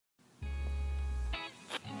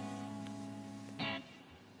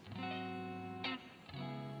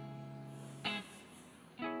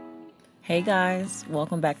Hey guys,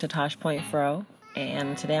 welcome back to Tosh Point Fro,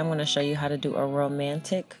 and today I'm going to show you how to do a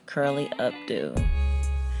romantic curly updo.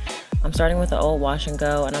 I'm starting with the old wash and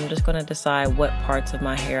go, and I'm just going to decide what parts of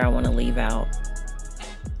my hair I want to leave out.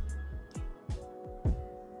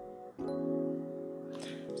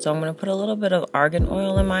 So I'm going to put a little bit of argan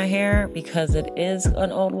oil in my hair because it is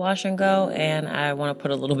an old wash and go, and I want to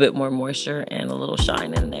put a little bit more moisture and a little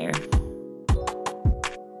shine in there.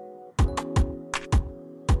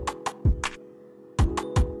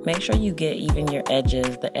 Make sure you get even your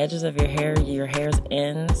edges, the edges of your hair's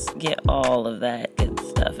ends, get all of that good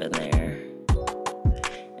stuff in there.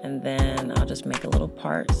 And then I'll just make a little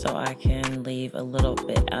part so I can leave a little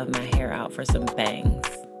bit of my hair out for some bangs.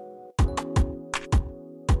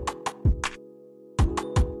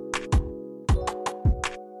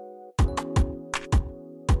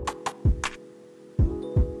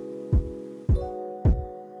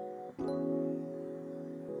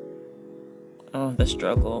 Oh, the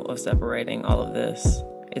struggle of separating all of this.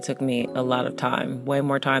 It took me a lot of time, way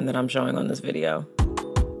more time than I'm showing on this video.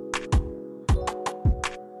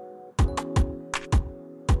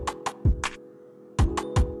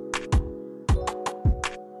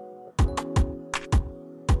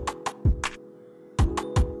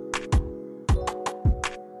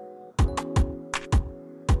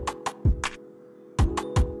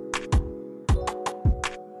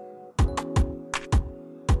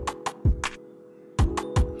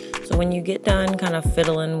 So when you get done kind of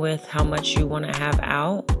fiddling with how much you want to have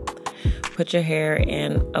out, put your hair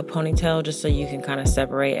in a ponytail just so you can kind of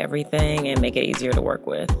separate everything and make it easier to work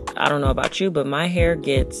with. I don't know about you, but my hair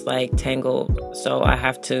gets like tangled, so I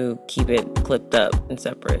have to keep it clipped up and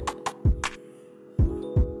separate.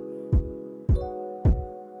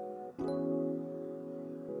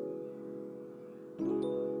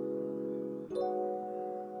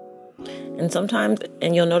 And sometimes,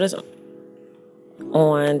 and you'll notice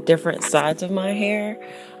on different sides of my hair,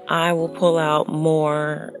 I will pull out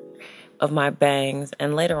more of my bangs,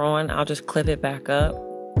 and later on I'll just clip it back up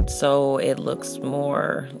so it looks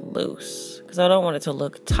more loose, because I don't want it to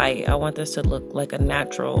look tight. I want this to look like a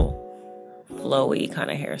natural flowy kind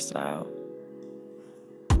of hairstyle.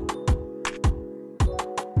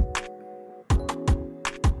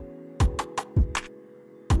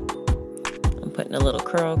 I'm putting a little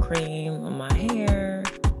curl cream on my hair,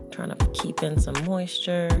 trying to keep in some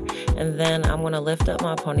moisture, and then I'm going to lift up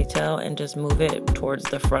my ponytail and just move it towards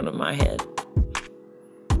the front of my head.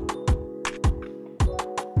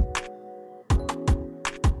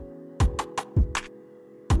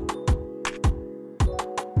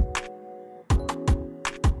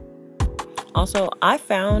 Also, I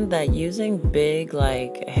found that using big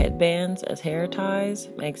like headbands as hair ties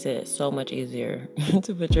makes it so much easier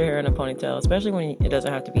to put your hair in a ponytail, especially when it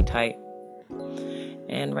doesn't have to be tight.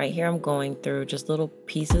 And right here I'm going through just little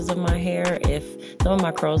pieces of my hair. If some of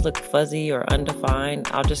my curls look fuzzy or undefined,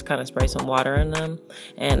 I'll just kind of spray some water in them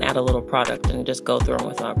and add a little product and just go through them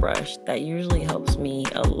with my brush. That usually helps me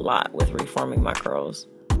a lot with reforming my curls.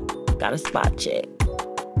 Got a spot check.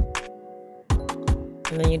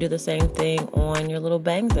 And then you do the same thing on your little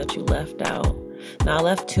bangs that you left out. Now I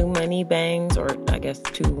left too many bangs, or I guess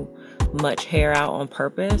too much hair out on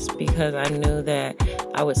purpose, because I knew that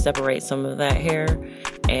I would separate some of that hair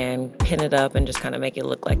and pin it up and just kind of make it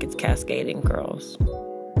look like it's cascading curls.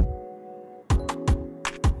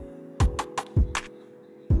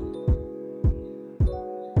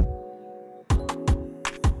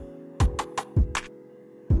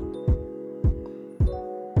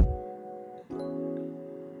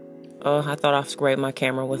 Oh, I thought I sprayed my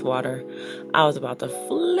camera with water. I was about to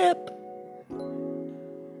flip.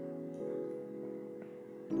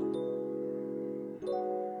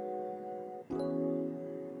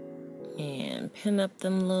 And pin up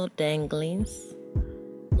them little danglies.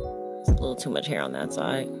 There's a little too much hair on that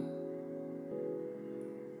side.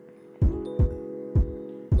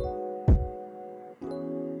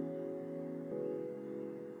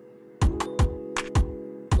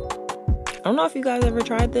 I don't know if you guys ever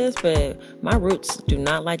tried this, but my roots do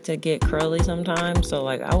not like to get curly sometimes, so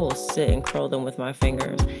like I will sit and curl them with my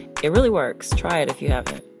fingers. It really works. Try it if you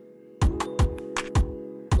haven't.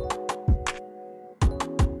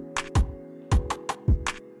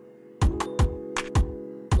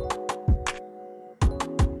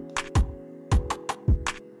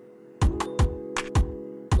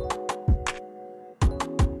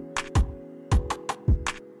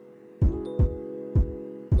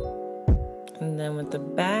 And then with the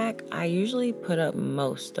back, I usually put up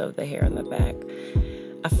most of the hair in the back.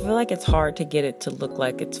 I feel like it's hard to get it to look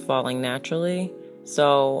like it's falling naturally,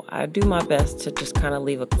 So I do my best to just kind of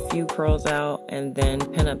leave a few curls out and then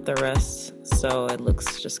pin up the rest so it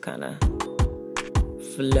looks just kind of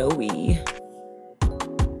flowy.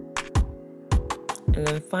 And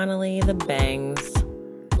then finally the bangs.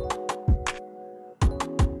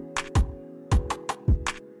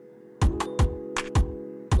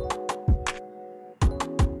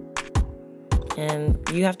 And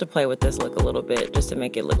you have to play with this look a little bit just to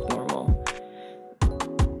make it look normal.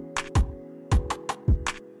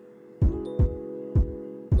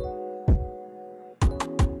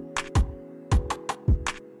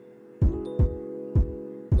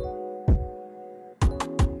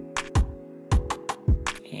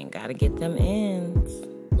 And gotta get them ends.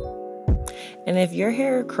 And if your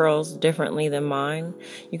hair curls differently than mine,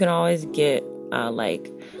 you can always get like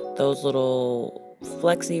those little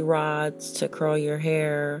flexi rods to curl your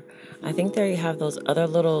hair. I think there you have those other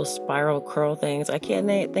little spiral curl things. I can't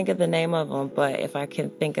think of the name of them, but if I can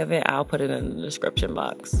think of it, I'll put it in the description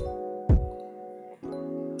box.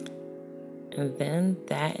 And then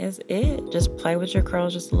that is it. Just play with your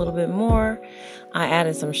curls just a little bit more. I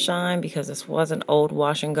added some shine because this was an old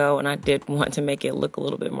wash and go and I did want to make it look a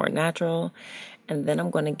little bit more natural. And then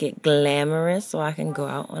I'm going to get glamorous so I can go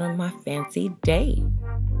out on my fancy date.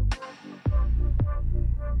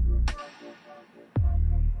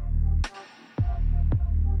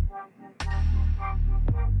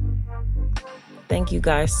 Thank you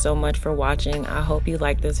guys so much for watching. I hope you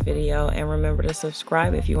liked this video and remember to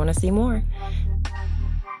subscribe if you want to see more.